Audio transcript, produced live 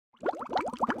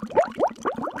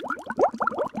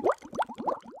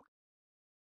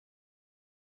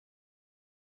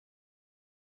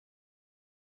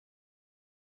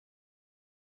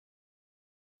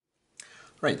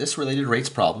Right, this related rates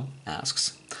problem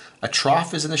asks, a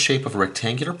trough is in the shape of a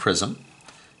rectangular prism.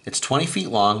 It's 20 feet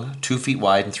long, 2 feet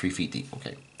wide, and 3 feet deep.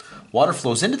 Okay. Water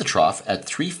flows into the trough at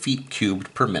 3 feet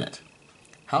cubed per minute.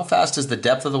 How fast is the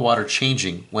depth of the water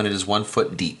changing when it is 1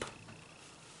 foot deep?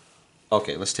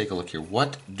 Okay, let's take a look here.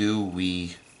 What do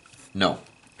we know?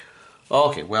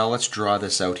 Okay, well, let's draw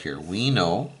this out here. We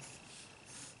know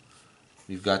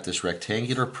we've got this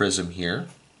rectangular prism here.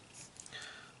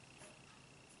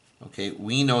 Okay,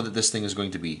 we know that this thing is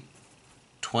going to be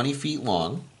 20 feet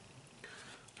long.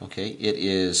 Okay, it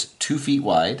is 2 feet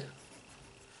wide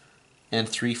and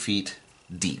 3 feet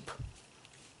deep.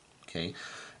 Okay,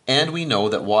 and we know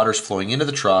that water is flowing into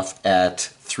the trough at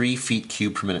 3 feet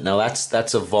cubed per minute. Now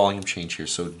that's a volume change here.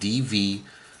 So dV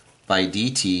by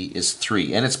dt is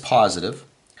 3, and it's positive.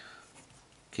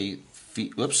 Okay,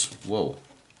 feet. Whoops. Whoa.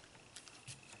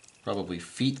 Probably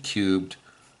feet cubed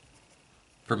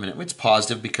per minute. It's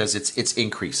positive because it's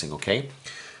increasing, okay?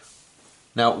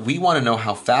 Now, we want to know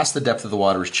how fast the depth of the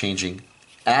water is changing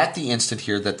at the instant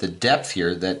here that the depth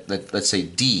here, that let's say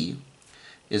D,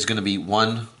 is going to be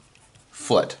 1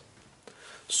 foot.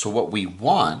 So what we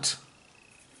want,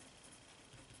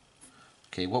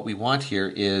 okay, what we want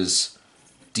here is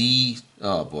D,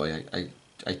 oh boy,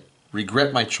 I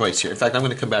regret my choice here. In fact, I'm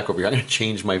going to come back over here. I'm going to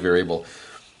change my variable.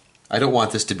 I don't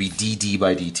want this to be dd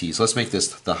by dt, so let's make this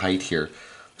the height here.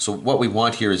 So what we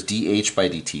want here is dH by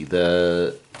dt.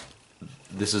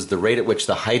 This is the rate at which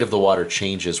the height of the water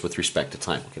changes with respect to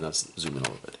time. Okay, let's zoom in a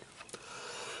little bit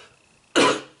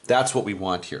here. That's what we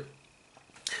want here.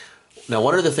 Now,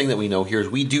 one other thing that we know here is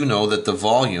we do know that the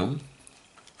volume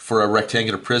for a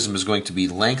rectangular prism is going to be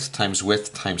length times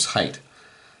width times height.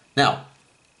 Now,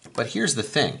 but here's the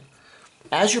thing.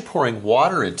 As you're pouring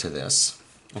water into this,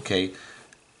 okay,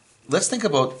 let's think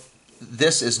about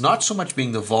this is not so much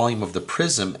being the volume of the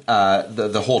prism,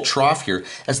 the whole trough here,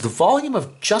 as the volume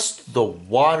of just the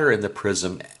water in the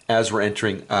prism as we're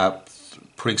entering,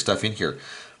 putting stuff in here.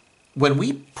 When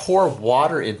we pour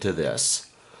water into this,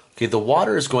 okay, the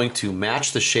water is going to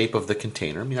match the shape of the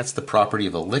container. I mean, that's the property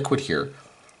of a liquid here.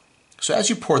 So as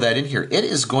you pour that in here, it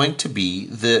is going to be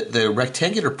the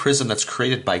rectangular prism that's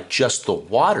created by just the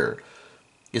water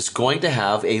is going to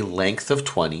have a length of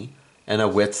 20 and a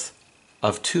width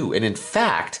of 2. And in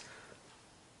fact,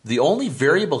 the only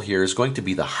variable here is going to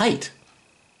be the height.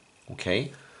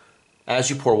 Okay?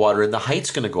 As you pour water in, the height's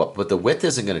going to go up, but the width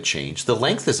isn't going to change. The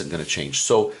length isn't going to change.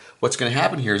 So what's going to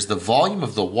happen here is the volume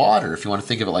of the water, if you want to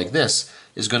think of it like this,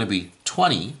 is going to be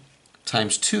 20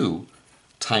 times 2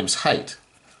 times height,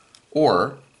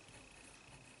 or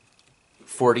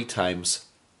 40 times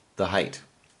the height.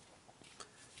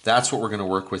 That's what we're going to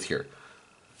work with here.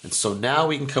 And so now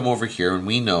we can come over here and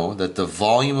we know that the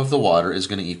volume of the water is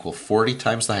going to equal 40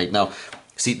 times the height. Now,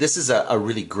 see, this is a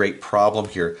really great problem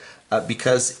here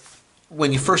because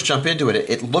when you first jump into it,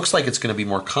 it looks like it's going to be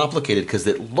more complicated because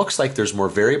it looks like there's more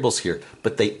variables here,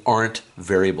 but they aren't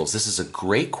variables. This is a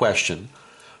great question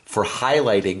for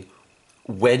highlighting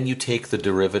when you take the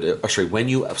derivative, or sorry, when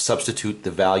you substitute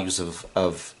the values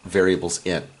of variables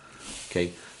in.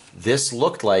 Okay. This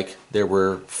looked like there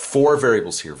were 4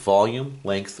 variables here: volume,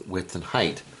 length, width, and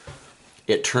height.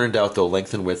 It turned out, though,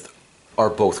 length and width are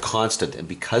both constant, and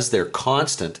because they're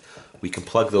constant, we can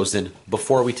plug those in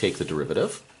before we take the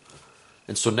derivative.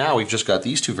 And so now we've just got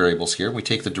these 2 variables here. We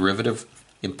take the derivative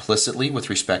implicitly with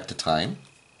respect to time.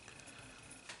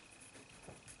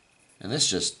 And that's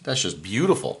just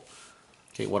beautiful.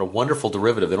 Okay, what a wonderful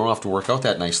derivative. They don't have to work out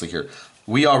that nicely here.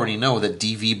 We already know that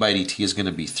dV by dt is going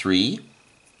to be 3.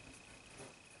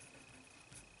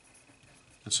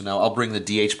 And so now I'll bring the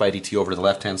dH by dt over to the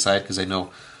left-hand side because I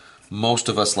know most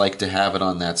of us like to have it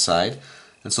on that side.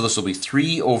 And so this will be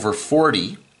 3 over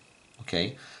 40,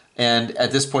 okay? And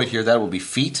at this point here, that will be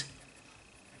feet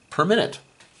per minute.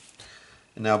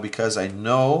 And now because I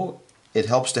know it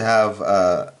helps to have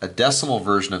a decimal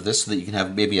version of this so that you can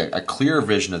have maybe a clearer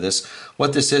vision of this,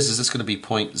 what this is this going to be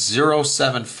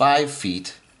 0.075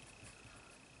 feet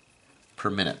per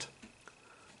minute.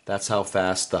 That's how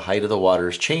fast the height of the water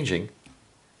is changing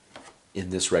in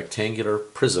this rectangular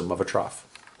prism of a trough.